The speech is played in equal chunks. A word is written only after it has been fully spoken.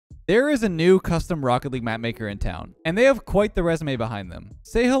There is a new custom Rocket League map maker in town, and they have quite the resume behind them.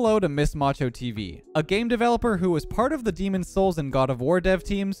 Say hello to Miss Macho TV, a game developer who was part of the Demon's Souls and God of War dev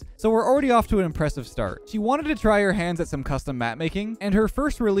teams, so we're already off to an impressive start. She wanted to try her hands at some custom map making, and her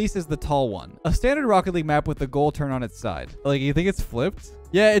first release is the Tall One, a standard Rocket League map with the goal turned on its side. Like, you think it's flipped?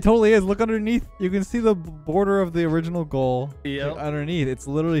 Yeah, it totally is. Look underneath. You can see the border of the original goal. Yep. Like, underneath. It's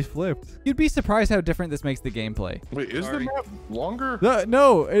literally flipped. You'd be surprised how different this makes the gameplay. Wait, is the map longer?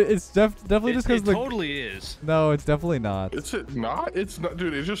 No, it's definitely just because it totally is. No, it's definitely not. Is it not? It's not,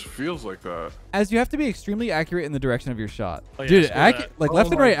 dude. It just feels like that. As you have to be extremely accurate in the direction of your shot. Oh, yeah, dude, like Oh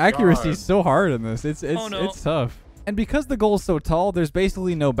left and right my accuracy God. is so hard in this. It's no. it's tough. And because the goal is so tall, there's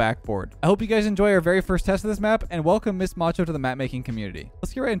basically no backboard. I hope you guys enjoy our very first test of this map and welcome Miss Macho to the map making community.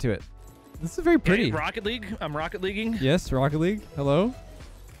 Let's get right into it. This is very pretty. Hey, Rocket League. I'm Rocket Leaguing. Yes, Rocket League. Hello.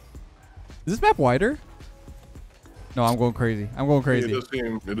 Is this map wider? No, I'm going crazy. I'm going crazy.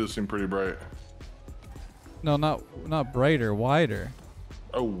 It does seem pretty bright. No, not brighter, wider.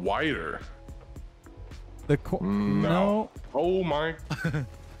 Oh, wider. No. Oh my.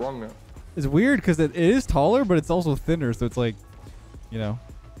 Wrong now. It's weird because it is taller, but it's also thinner. So it's like, you know.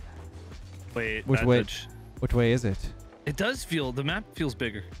 Wait. Which way is it? It does feel. The map feels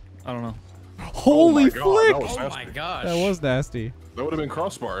bigger. I don't know. Holy flick! Oh my gosh. That was nasty. That would have been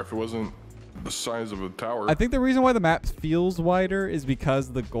crossbar if it wasn't the size of a tower. I think the reason why the map feels wider is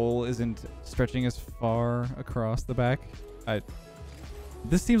because the goal isn't stretching as far across the back.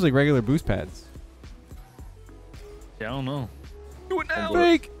 This seems like regular boost pads. Yeah, I don't know. Do it now.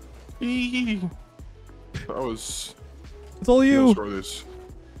 Fake. That was. It's all you. Score this.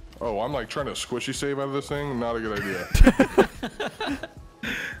 Oh, I'm like trying to squishy save out of this thing. Not a good idea.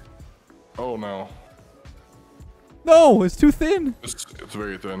 Oh no. No, it's too thin. It's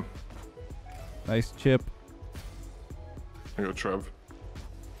very thin. Nice chip. Here you go, Trev.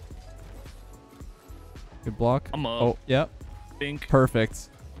 Good block. I'm up. Oh, yep. Pink. Perfect.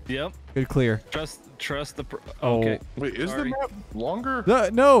 Yep. Good clear. Trust the. Oh. Okay. Wait, is the map longer?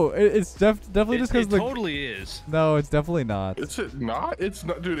 No, it's definitely just because it totally is. No, it's definitely not. Is it not? It's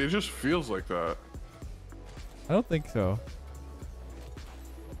not, dude. It just feels like that. I don't think so.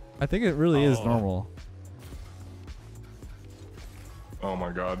 I think it really is normal. Oh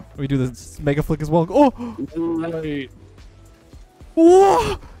my god. We do this mega flick as well. Oh! Wait.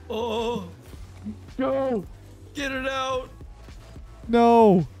 Whoa! Oh. Go. Get it out.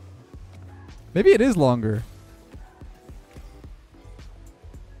 No. Maybe it is longer.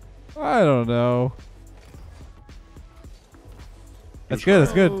 I don't know. That's good.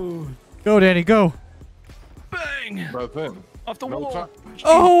 That's good. Go, Danny. Go. Bang. Right then. Off the wall.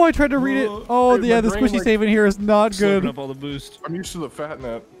 Oh, I tried to read it. Oh, Hey, yeah, my the brain, squishy like, save in here is not Soaking good. up all the boost. I'm used to the fat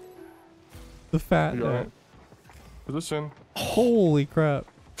net. The fat. You alright? Put this in. Holy crap.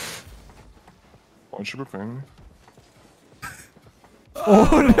 One super fan.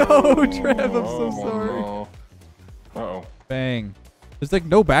 Oh no, Trev, I'm so sorry. No. Uh-oh. Bang. There's like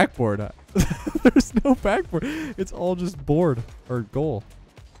no backboard. There's no backboard. It's all just board or goal.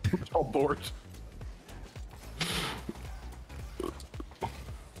 It's all bored.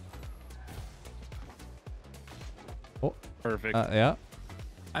 Oh, Perfect. yeah.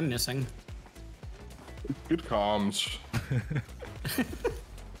 I'm missing. Good comms.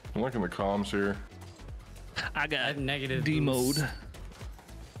 I'm liking the comms here. I got have negative D boost. mode.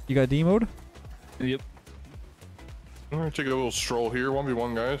 You got D mode? Yep. All right, take a little stroll here.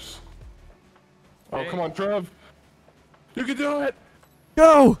 1v1, guys. Oh, Hey. come on, Trev. You can do it.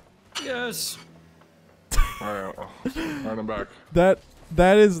 Go! Yes. All right, I'm back. That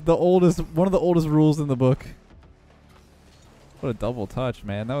is the oldest, one of the oldest rules in the book. What a double touch,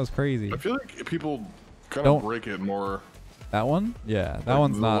 man. That was crazy. I feel like people kind Don't- of break it more. That one? Yeah, that like,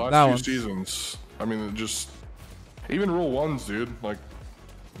 one's the not. last That few one's seasons. I mean, it just even rule ones, dude. Like,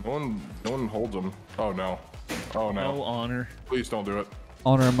 no one holds them. Oh no. Oh no. No honor. Please don't do it.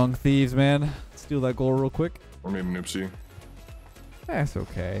 honor among thieves, man. Steal that goal real quick. Or maybe Noopsy. That's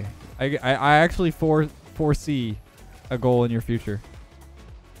okay. I actually foresee a goal in your future.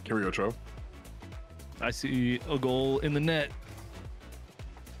 Here we go, Trev. I see a goal in the net.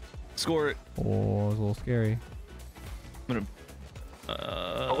 Score it. Oh, it's a little scary. I'm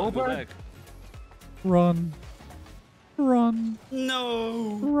gonna go back. Run. Run.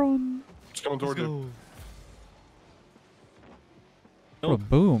 No. Run. It's coming toward you. What a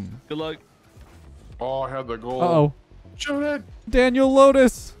boom. Good luck. Oh, I had the goal. Uh-oh. Shoot it. Daniel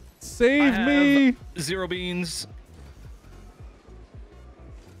Lotus. Save I me. have 0 beans.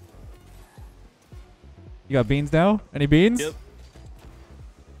 You got beans now? Any beans? Yep.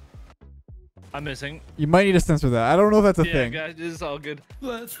 I'm missing. You might need a sensor that. I don't know if that's a Yeah, thing. guys, this is all good.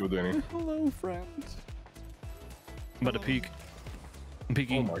 Let's go, Danny. Hello, friend. I'm about to peek. I'm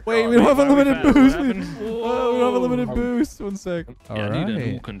peeking. Oh my Wait, God. we don't have a Why are we limited fast? boost. What We happened? don't have a limited boost. 1 sec. Yeah, All I need a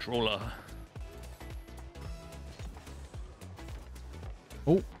new right. controller.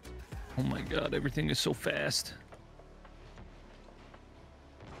 Oh, Oh my god, everything is so fast.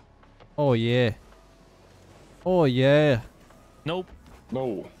 oh yeah. Oh yeah. Nope.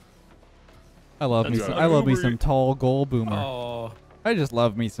 No. I love me That's some. right. I love me Boomer. some tall goal boomer. Oh. I just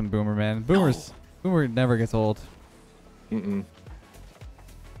love me some boomer, man. Boomer never gets old. Mm-mm.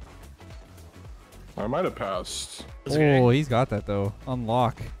 I might have passed. That's okay. Oh, he's got that though.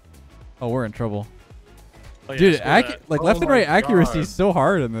 Unlock. Oh, we're in trouble. Oh, yeah, Dude, screw that. like Oh left and my right accuracy God. is so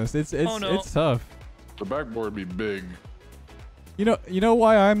hard in this. It's Oh, no. it's tough. The backboard be big. You know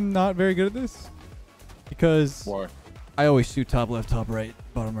why I'm not very good at this? Because Why? I always shoot top left, top right,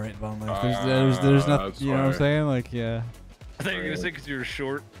 bottom left. There's nothing. That's You know what I'm why. saying? Like, yeah. I thought you were gonna say because you were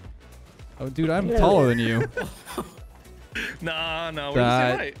short. Oh, dude, I'm taller than you. Nah, we're the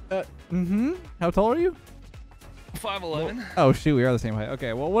same height. Mm-hmm. How tall are you? 5'11". Oh shoot, we are the same height.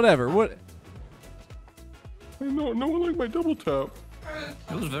 Okay, well, whatever. What? Hey, no one liked my double tap.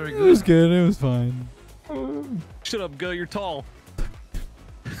 It was very It was good. good. It was fine. Shut up, go. You're tall.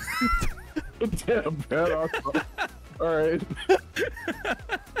 Damn, bad. All right.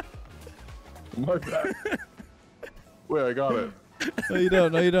 My bad. Wait, I got it. No, you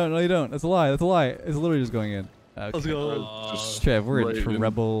don't. No, you don't. No, you don't. That's a lie. That's a lie. It's literally just going in. Okay. Let's go. Just Trev, we're right in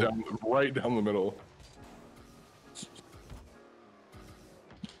treble. right down the middle.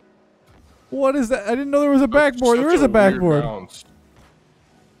 What is that? I didn't know there was a backboard. There Such is a weird backboard. bounce.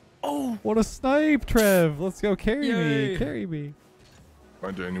 Oh, What a snipe, Trev. Let's go. Carry me. Yay. Carry me. All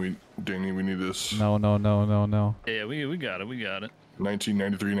right, Danny, we need this. No. yeah, we got it. We got it.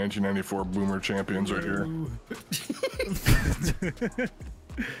 1993, 1994 Boomer champions right here.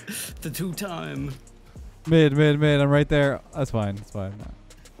 The 2-time. Mid. I'm right there. That's fine. That's fine.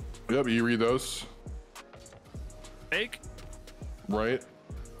 Yep, you read those, Fake. right?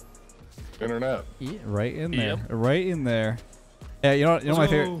 Internet. Yeah, right in there. Yep. Right in there. Yeah, you know what my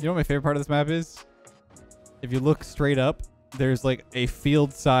favorite. go. You know what my favorite part of this map is? If you look straight up, there's like a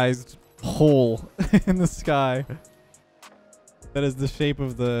field-sized hole in the sky. That is the shape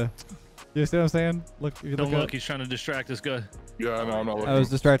of the. You see what I'm saying? Look. If you Don't look look. up. He's trying to distract us. Go. Yeah, no, I'm not looking. I was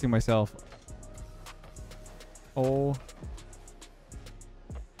distracting myself. Oh.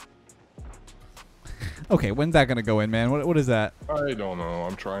 Okay, when's that gonna go in, man? What is that? I don't know.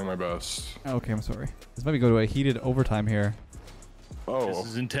 I'm trying my best. Okay, I'm sorry. This might be go to a heated overtime here. Oh, This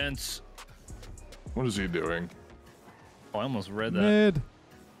is intense. what is he doing? Oh, I almost read that. Mid.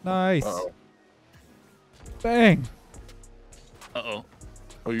 Nice. Uh-oh. Bang. Uh-oh.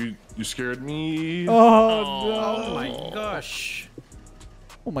 Oh, you scared me. Oh, Oh. Oh my gosh.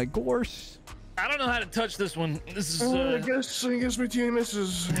 Oh my gosh. I don't know how to touch this one. This is. I guess my team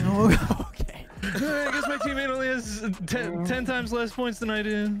misses. Okay. I guess my teammate only has 10 times less points than I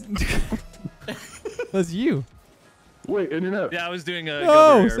do. That's you. Wait, internet. Yeah, I was doing a.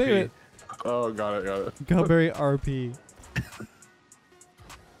 No, Go save RP. it. Oh, got it. Gulberry RP.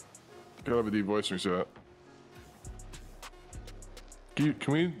 Gotta have a deep voice reset. Can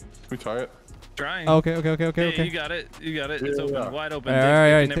we tie it? Trying. Okay. Hey, you got it. It's Yeah, open, yeah. wide open. All Dick,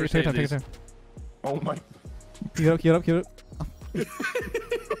 right. Dick can never Take save your these. time. Oh my, Keep it up.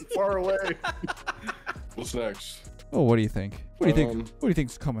 far away. What's next? Oh, what do you think? What do you think? Um, What do you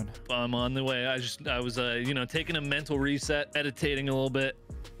think's coming? I'm on the way. I was taking a mental reset, meditating a little bit.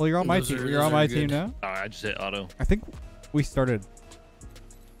 Well, you're on my Those team. are- You're on those are my team good. now. Oh, I just hit auto. I think we started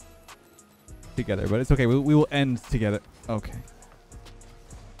together, but it's okay. We will end together. Okay.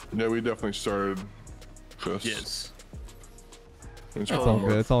 Yeah, we definitely started this. Yes. It's It's all more-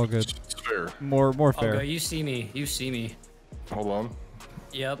 good. It's all good. It's fair. More fair. Okay, you see me. Hold on.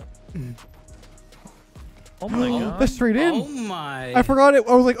 Yep. Oh my Oh. god. That's straight in. Oh my. I forgot it.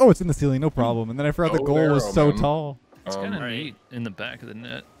 I was like, oh, it's in the ceiling. No problem. And then I forgot the Oh, goal there, was so man. tall. It's kind of Um, neat in the back of the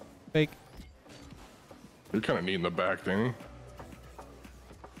net. Fake. You're kind of neat in the back, Danny.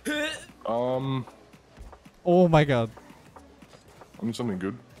 Oh my god. I mean something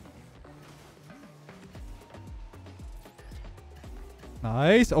good.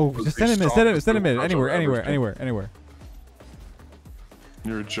 Nice. Oh, Was just they send him in. stopped Send him. the Send him in. That's Anywhere. what I was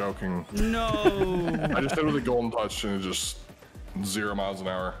You're joking. No. I just hit with a golden touch and it just 0 miles an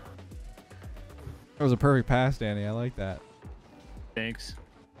hour. That was a perfect pass, Danny. I like that. Thanks.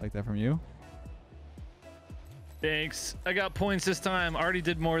 Like that from you. Thanks. I got points this time. I already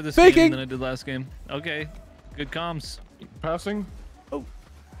did more this Faking. game than I did last game. Okay. Good comms. Passing?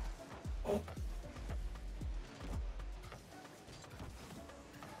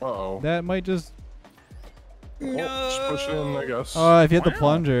 Uh-oh. That might just. Just push in, I guess. Oh, if you hit the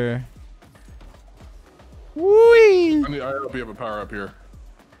plunger. Whee! I hope you have a power up here.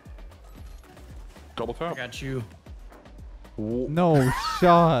 Double I tap. got you. No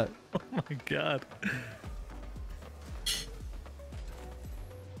shot. Oh my god.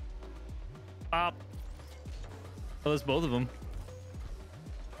 Pop. Oh, that's both of them.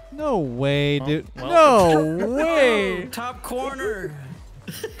 No way, dude. well. No way. Top corner.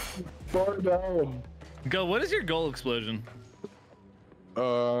 Far down. Go. What is your goal explosion?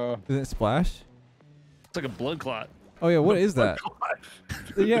 Does it splash? It's like a blood clot. Oh yeah, what is that?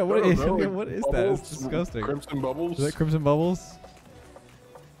 Yeah, what I don't is know, like what is that? bubbles, It's disgusting. Crimson bubbles. Is that crimson bubbles?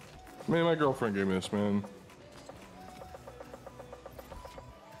 Man, my girlfriend gave me this, man.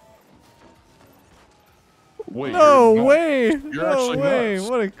 Wait. No you're not- way! You're No actually way! nuts.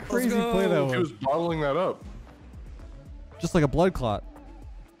 What a crazy play that He was. was bottling that up. Just like a blood clot.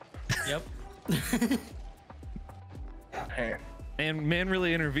 Yep. And man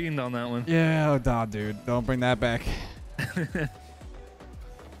really intervened on that one. Yeah, oh, nah, dude. Don't bring that back.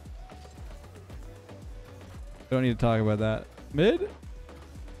 Don't need to talk about that. Mid?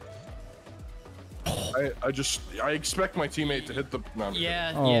 I expect my teammate to hit the. No, I'm kidding.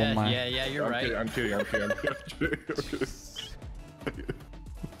 Yeah, Oh yeah, my. yeah, you're I'm right. kidding. I'm kidding. I'm kidding.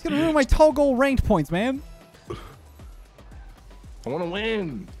 It's gonna ruin my tall goal ranked points, man. I want to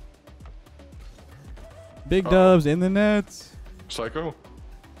win. Big dubs in the nets. Psycho.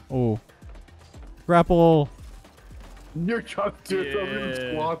 Oh. Grapple. You're trying to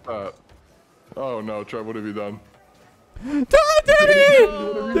Yeah. squat that. Oh no, Trev, what have you done? Danny!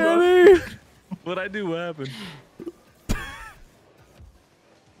 Danny! What'd I do? What happened? I'm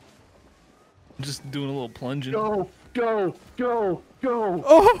just doing a little plunging. Go, go, go, go.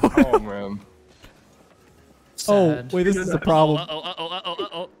 Oh! Oh man. Oh, Sad. wait, this is the problem.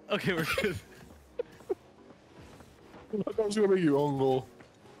 Uh-oh. Okay, we're good. I thought I was gonna make you own goal.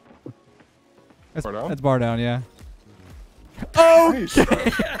 That's Bar down? that's bar down, yeah. Oh! Nice.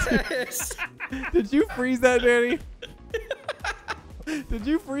 Yes. Did you freeze that, Danny? Did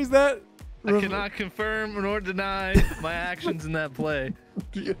you freeze that? I cannot confirm nor deny my actions in that play.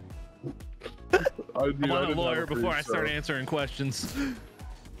 Yeah. I'm on a lawyer before I start answering questions.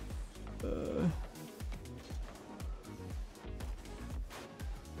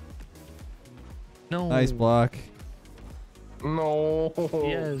 No. Nice block. No.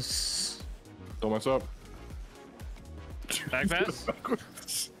 Yes. Don't mess up. Back pass?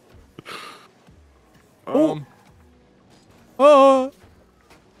 um. Oh!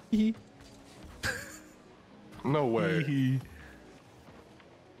 Hee. No way.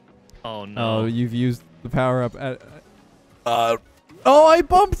 Oh no. Oh, you've used the power up at. Oh, I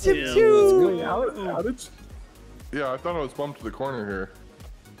bumped him Yeah, too! How did? Yeah, I thought I was bumped to the corner here.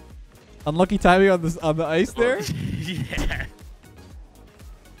 Unlucky timing on this on the ice there. Yeah.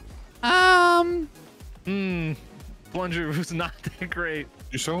 Plunger was not that great.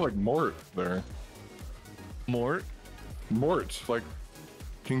 You sound like Mort there. Mort? Mort, like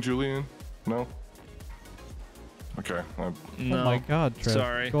King Julian? No. Okay. No. Oh my God, Trev.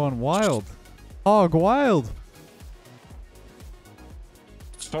 Sorry. Going wild. Hog wild.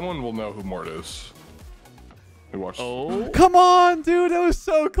 Someone will know who Mort is. Who watched? Oh. Come on, dude. That was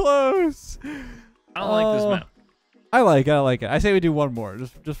so close. I don't like this map. I like it. I like it. I say we do one more,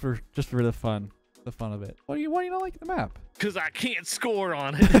 just for the fun of it. Why do you not like the map? Because I can't score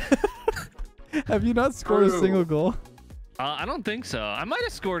on it. Have you not scored a True. single goal? I don't think so. I might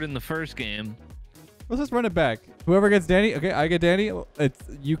have scored in the first game. Let's just run it back. Whoever gets Danny, okay, I get Danny.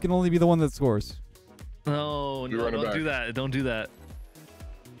 You can only be the one that scores. No, You no, run it don't back. do that. Don't do that.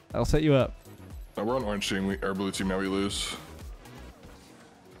 I'll set you up. No, we're on orange team. Our blue team now. We lose.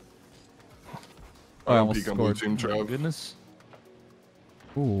 I I'm almost peak on blue scored. team, Oh, Trev. goodness.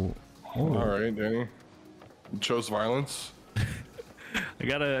 Ooh. Ooh. All right, Danny. You chose violence. I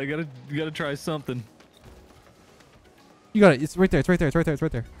gotta try something. You got it. It's right there. It's right there. It's right there. It's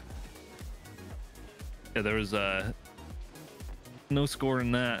right there. Yeah, there was no score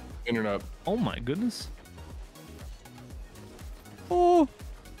in that. Internet. Oh my goodness. Oh.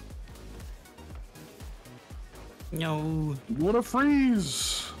 No. What a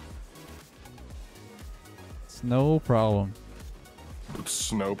freeze! It's no problem.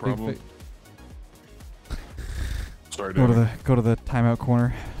 It's no Big problem. fi- Sorry, Go Danny. to the timeout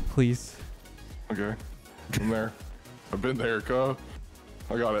corner, please. Okay. I'm there. I've been there, Cuh.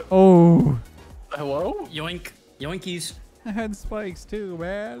 I got it. Oh. Hello? Yoink. Yoinkies. I had spikes too,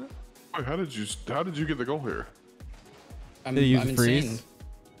 man. Wait, how did you get the goal here? I'm, Did he use I'm freeze? insane.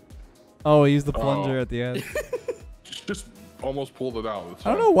 Oh, he used the plunger Oh. at the end. Just almost pulled it out.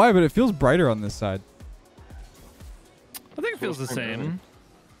 I don't know why, but it feels brighter on this side. I think it feels the same.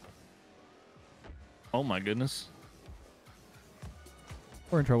 Oh my goodness.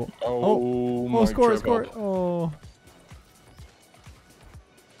 We're in trouble. Oh, my score, trip score. help. Oh.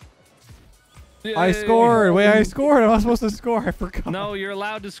 Yay. I scored. Wait, I scored. I was supposed to score. I forgot. No, you're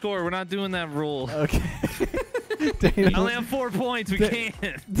allowed to score. We're not doing that rule. Okay. I only have 4 points. We can't.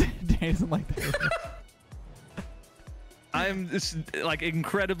 Danny doesn't like that. I'm just, like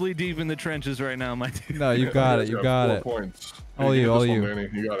incredibly deep in the trenches right now, my dude. No, you got it. You got it. 4 points. All Hey, you, get all this you. one, Danny.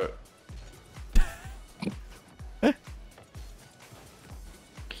 You got it.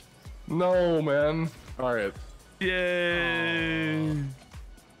 No, man. All right. Yay.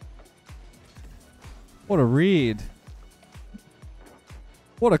 What a read.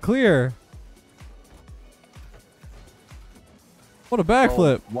 What a clear. What a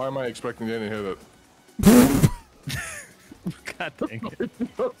backflip. Oh, why am I expecting Danny to hit it? God dang it.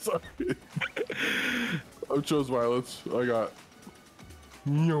 I'm sorry. I chose violets. I got.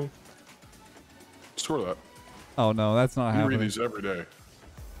 No. Score that. Oh no, that's not You read happening. these every day.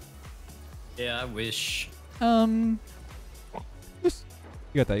 Yeah, I wish. Just, you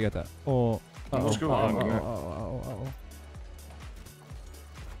got that. You got that. Oh. Let's go on, man.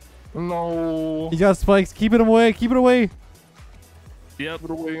 No. You got spikes. Keep it away. Keep it away. Yep. Keep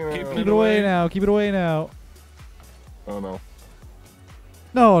it away now. Keeping Keep it away now. Keep it away now. Oh no.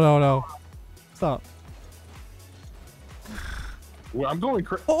 No, no, no. Stop. Well, I'm going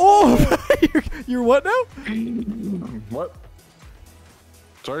crazy. Oh! you're what now? What?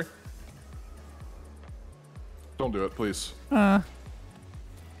 Sorry? Don't do it, please. No.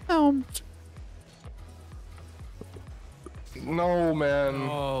 No, man.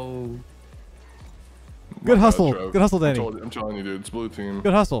 Oh. Good My bad, hustle. Trev. Good hustle, Danny. I'm telling you, dude. It's blue team.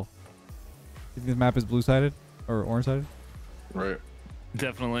 Good hustle. You think this map is blue-sided? Or orange-sided? Right.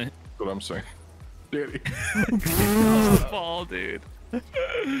 Definitely. That's what I'm saying. Danny. Ball, dude.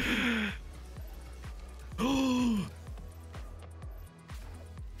 I'm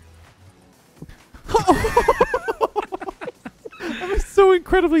so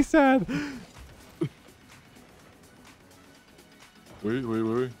incredibly sad. Wait.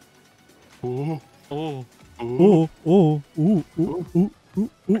 Oh. Oh. Oh, oh, ooh, ooh, ooh, ooh, ooh,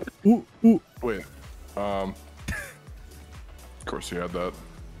 ooh, ooh. Wait. Of course you had that.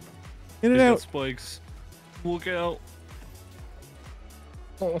 In and There's no out. spikes. Look out.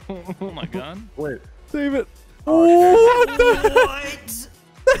 Oh my god. Wait. Save it. Oh, what the? What?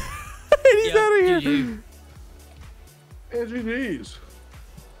 He's Yep, out of here. GG. SGDs.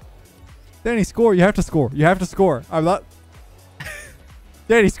 Danny, score. You have to score. You have to score. I'm not.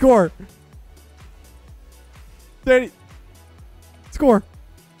 Danny, score. Danny, score.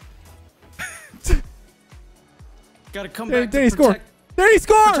 Gotta come Danny, back Danny, to score. protect. Danny,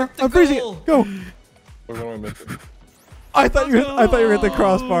 score. protect the I'm freezing goal. it. Go. What am I missing? I thought you were at the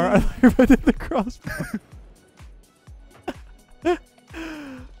crossbar. I thought you were at the crossbar.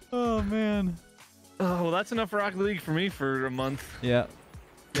 Oh man. Oh, well, that's enough Rocket League for me for a month. Yeah.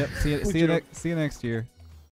 Yep. See you next year.